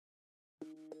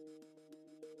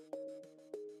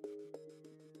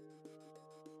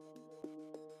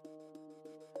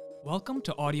Welcome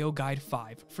to Audio Guide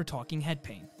 5 for Talking Head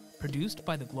Pain, produced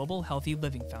by the Global Healthy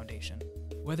Living Foundation.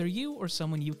 Whether you or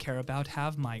someone you care about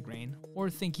have migraine, or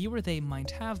think you or they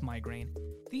might have migraine,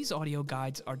 these audio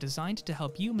guides are designed to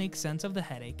help you make sense of the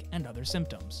headache and other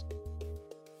symptoms.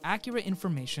 Accurate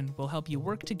information will help you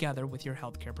work together with your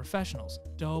healthcare professionals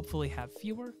to hopefully have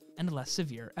fewer and less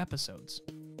severe episodes.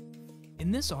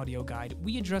 In this audio guide,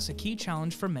 we address a key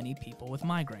challenge for many people with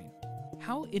migraine: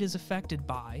 how it is affected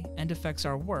by and affects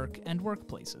our work and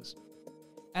workplaces.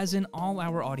 As in all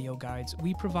our audio guides,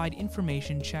 we provide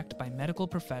information checked by medical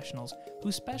professionals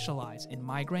who specialize in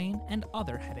migraine and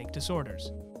other headache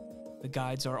disorders. The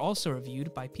guides are also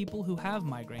reviewed by people who have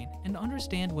migraine and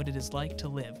understand what it is like to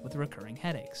live with recurring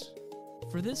headaches.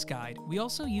 For this guide, we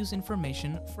also use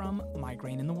information from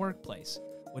Migraine in the Workplace,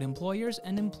 what employers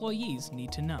and employees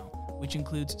need to know, which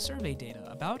includes survey data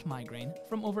about migraine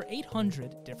from over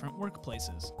 800 different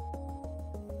workplaces.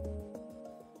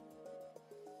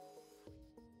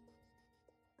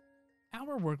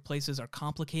 Our workplaces are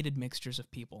complicated mixtures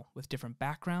of people with different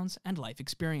backgrounds and life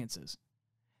experiences.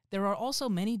 There are also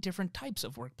many different types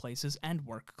of workplaces and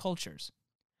work cultures.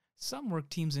 Some work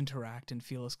teams interact and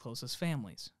feel as close as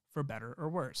families, for better or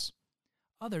worse.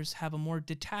 Others have a more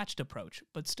detached approach,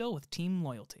 but still with team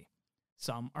loyalty.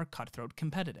 Some are cutthroat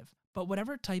competitive. But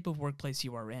whatever type of workplace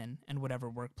you are in, and whatever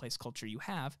workplace culture you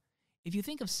have, if you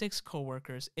think of 6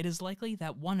 coworkers, it is likely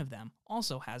that one of them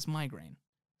also has migraine.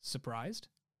 Surprised?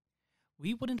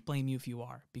 We wouldn't blame you if you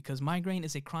are, because migraine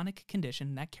is a chronic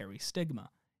condition that carries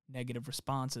stigma, negative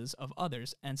responses of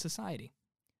others and society.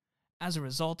 As a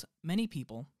result, many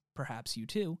people, perhaps you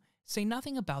too, say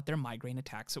nothing about their migraine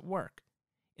attacks at work.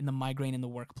 In the Migraine in the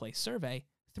Workplace survey,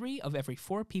 3 of every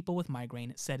 4 people with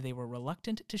migraine said they were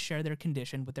reluctant to share their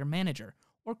condition with their manager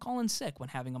or call in sick when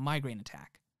having a migraine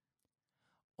attack.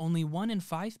 Only 1 in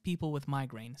 5 people with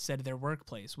migraine said their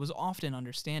workplace was often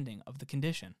understanding of the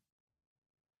condition.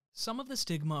 Some of the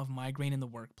stigma of migraine in the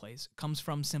workplace comes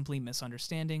from simply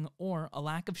misunderstanding or a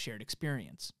lack of shared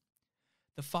experience.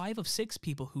 The 5 of 6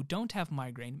 people who don't have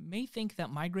migraine may think that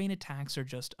migraine attacks are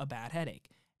just a bad headache,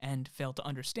 and fail to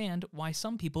understand why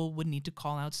some people would need to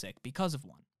call out sick because of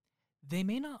one. They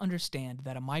may not understand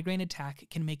that a migraine attack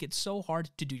can make it so hard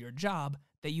to do your job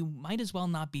that you might as well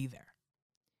not be there.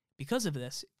 Because of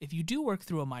this, if you do work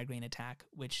through a migraine attack,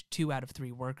 which 2 out of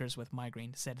 3 workers with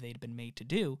migraine said they'd been made to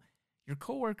do, your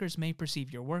coworkers may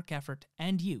perceive your work effort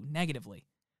and you negatively,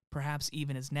 perhaps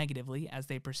even as negatively as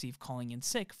they perceive calling in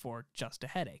sick for just a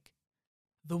headache.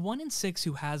 The 1 in 6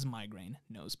 who has migraine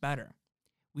knows better.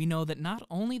 We know that not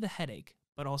only the headache,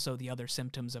 but also the other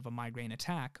symptoms of a migraine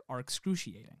attack are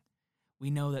excruciating. We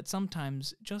know that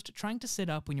sometimes just trying to sit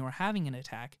up when you are having an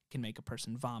attack can make a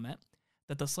person vomit,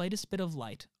 that the slightest bit of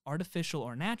light, artificial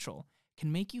or natural, can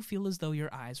make you feel as though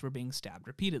your eyes were being stabbed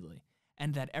repeatedly,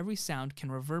 and that every sound can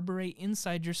reverberate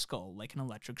inside your skull like an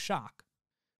electric shock.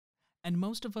 And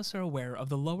most of us are aware of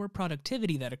the lower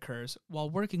productivity that occurs while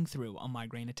working through a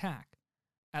migraine attack.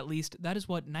 At least, that is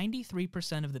what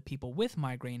 93% of the people with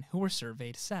migraine who were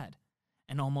surveyed said,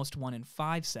 and almost 1 in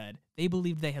 5 said they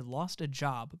believed they had lost a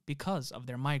job because of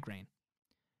their migraine.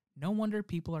 No wonder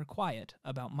people are quiet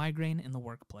about migraine in the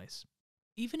workplace.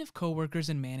 Even if coworkers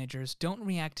and managers don't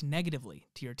react negatively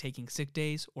to your taking sick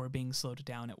days or being slowed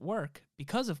down at work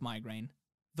because of migraine,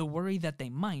 the worry that they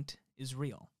might is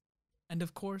real. And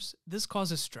of course, this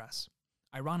causes stress,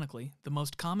 ironically, the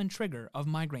most common trigger of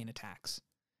migraine attacks.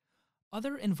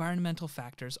 Other environmental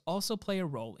factors also play a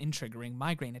role in triggering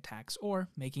migraine attacks or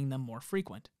making them more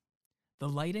frequent. The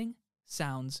lighting,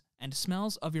 sounds, and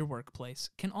smells of your workplace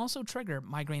can also trigger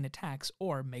migraine attacks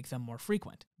or make them more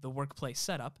frequent. The workplace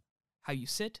setup, how you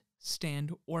sit,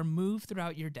 stand, or move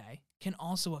throughout your day can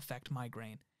also affect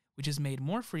migraine, which is made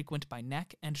more frequent by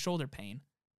neck and shoulder pain,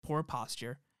 poor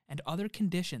posture, and other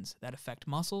conditions that affect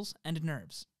muscles and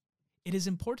nerves. It is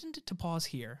important to pause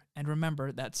here and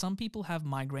remember that some people have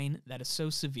migraine that is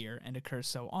so severe and occurs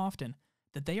so often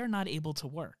that they are not able to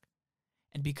work.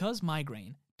 And because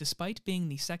migraine, despite being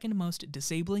the second most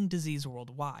disabling disease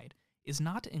worldwide, is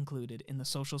not included in the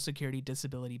Social Security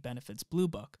Disability Benefits Blue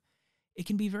Book, it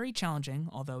can be very challenging,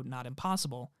 although not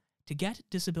impossible, to get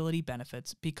disability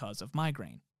benefits because of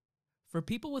migraine. For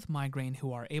people with migraine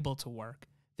who are able to work,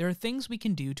 there are things we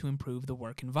can do to improve the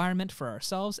work environment for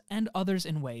ourselves and others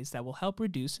in ways that will help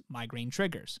reduce migraine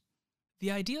triggers.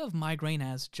 The idea of migraine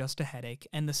as just a headache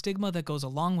and the stigma that goes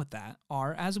along with that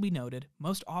are, as we noted,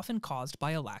 most often caused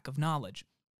by a lack of knowledge.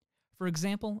 For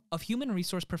example, of human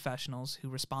resource professionals who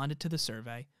responded to the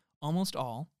survey, almost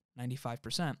all,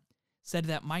 95%, said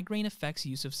that migraine affects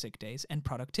use of sick days and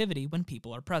productivity when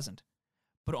people are present.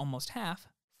 But almost half,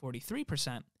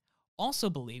 43%,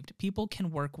 also believed people can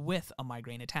work with a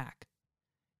migraine attack.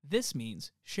 This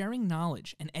means sharing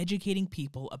knowledge and educating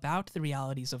people about the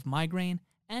realities of migraine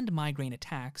and migraine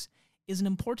attacks is an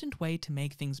important way to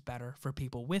make things better for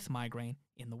people with migraine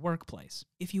in the workplace.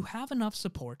 If you have enough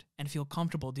support and feel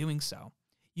comfortable doing so,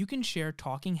 you can share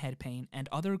Talking Head Pain and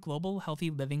other Global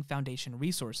Healthy Living Foundation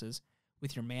resources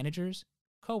with your managers,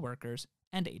 coworkers,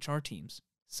 and HR teams.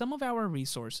 Some of our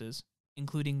resources,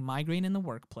 including Migraine in the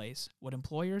Workplace, What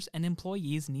Employers and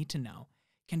Employees Need to Know,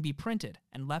 can be printed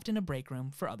and left in a break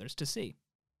room for others to see.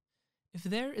 If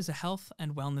there is a health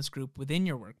and wellness group within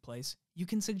your workplace, you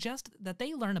can suggest that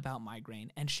they learn about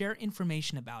migraine and share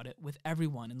information about it with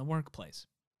everyone in the workplace.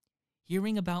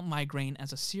 Hearing about migraine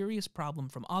as a serious problem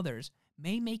from others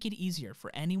may make it easier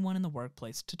for anyone in the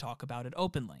workplace to talk about it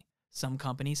openly. Some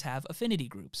companies have affinity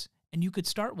groups, and you could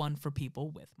start one for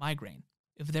people with migraine.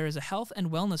 If there is a health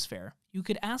and wellness fair, you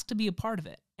could ask to be a part of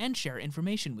it and share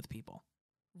information with people.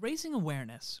 Raising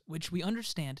awareness, which we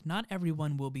understand not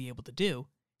everyone will be able to do,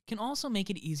 can also make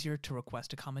it easier to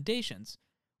request accommodations,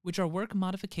 which are work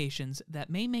modifications that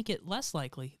may make it less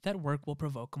likely that work will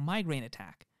provoke a migraine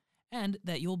attack, and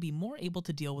that you'll be more able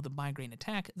to deal with a migraine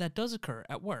attack that does occur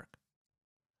at work.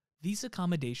 These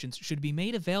accommodations should be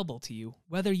made available to you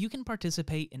whether you can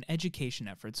participate in education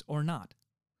efforts or not.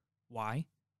 Why?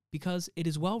 Because it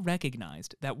is well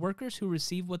recognized that workers who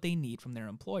receive what they need from their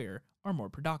employer are more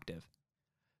productive.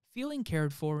 Feeling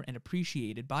cared for and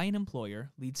appreciated by an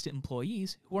employer leads to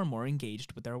employees who are more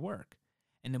engaged with their work,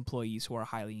 and employees who are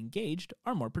highly engaged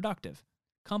are more productive.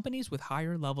 Companies with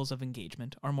higher levels of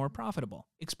engagement are more profitable.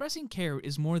 Expressing care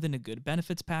is more than a good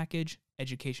benefits package,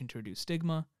 education to reduce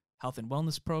stigma, health and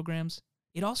wellness programs.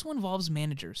 It also involves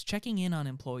managers checking in on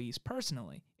employees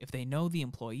personally if they know the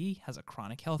employee has a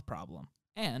chronic health problem.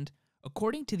 And,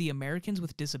 according to the Americans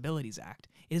with Disabilities Act,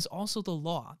 it is also the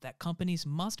law that companies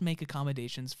must make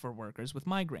accommodations for workers with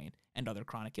migraine and other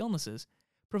chronic illnesses,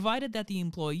 provided that the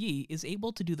employee is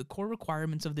able to do the core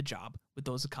requirements of the job with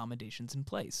those accommodations in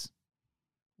place.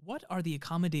 What are the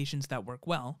accommodations that work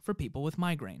well for people with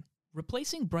migraine?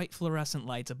 Replacing bright fluorescent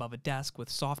lights above a desk with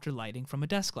softer lighting from a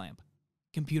desk lamp.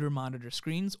 Computer monitor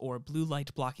screens or blue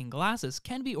light blocking glasses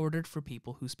can be ordered for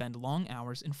people who spend long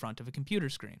hours in front of a computer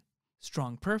screen.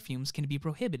 Strong perfumes can be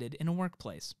prohibited in a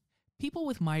workplace. People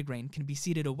with migraine can be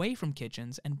seated away from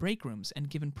kitchens and break rooms and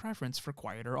given preference for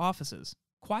quieter offices.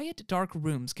 Quiet, dark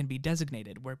rooms can be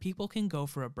designated where people can go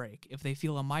for a break if they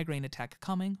feel a migraine attack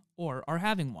coming or are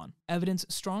having one. Evidence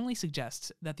strongly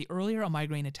suggests that the earlier a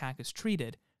migraine attack is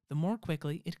treated, the more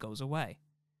quickly it goes away.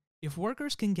 If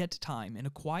workers can get time in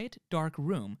a quiet, dark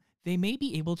room, they may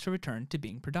be able to return to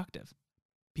being productive.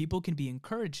 People can be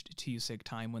encouraged to use sick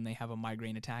time when they have a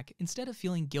migraine attack instead of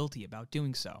feeling guilty about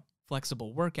doing so.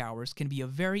 Flexible work hours can be a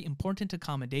very important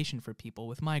accommodation for people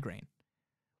with migraine.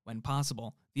 When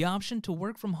possible, the option to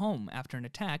work from home after an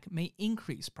attack may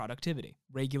increase productivity.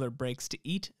 Regular breaks to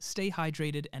eat, stay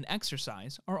hydrated, and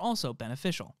exercise are also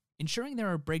beneficial. Ensuring there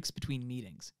are breaks between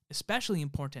meetings, especially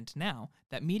important now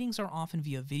that meetings are often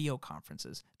via video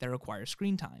conferences that require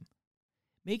screen time.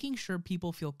 Making sure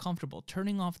people feel comfortable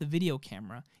turning off the video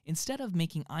camera instead of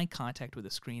making eye contact with the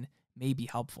screen may be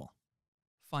helpful.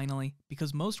 Finally,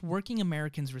 because most working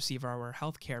Americans receive our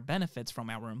healthcare benefits from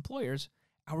our employers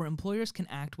can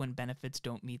act when benefits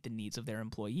don't meet the needs of their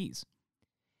employees.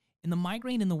 In the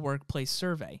Migraine in the Workplace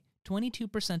survey,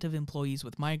 22% of employees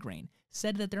with migraine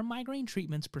said that their migraine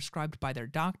treatments prescribed by their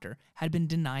doctor had been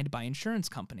denied by insurance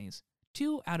companies.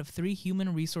 2 out of 3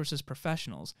 human resources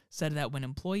professionals said that when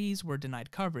employees were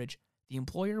denied coverage, the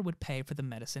employer would pay for the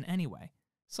medicine anyway,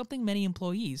 something many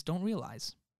employees don't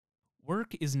realize.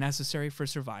 Work is necessary for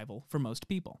survival for most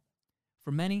people.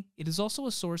 For many, it is also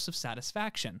a source of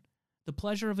satisfaction, the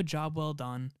pleasure of a job well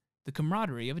done, the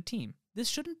camaraderie of a team. This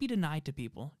shouldn't be denied to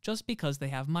people just because they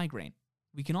have migraine.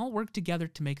 We can all work together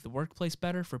to make the workplace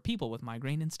better for people with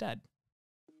migraine instead.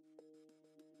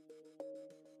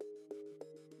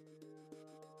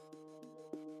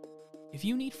 If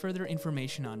you need further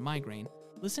information on migraine,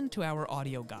 listen to our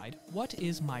audio guide, What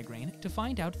is Migraine?, to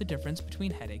find out the difference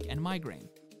between headache and migraine.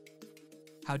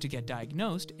 How to get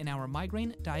diagnosed in our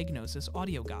Migraine Diagnosis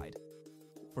audio guide.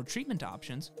 For treatment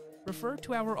options, refer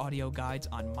to our audio guides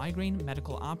on migraine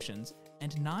medical options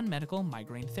and non-medical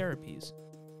migraine therapies.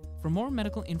 For more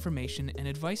medical information and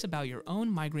advice about your own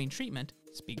migraine treatment,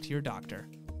 speak to your doctor.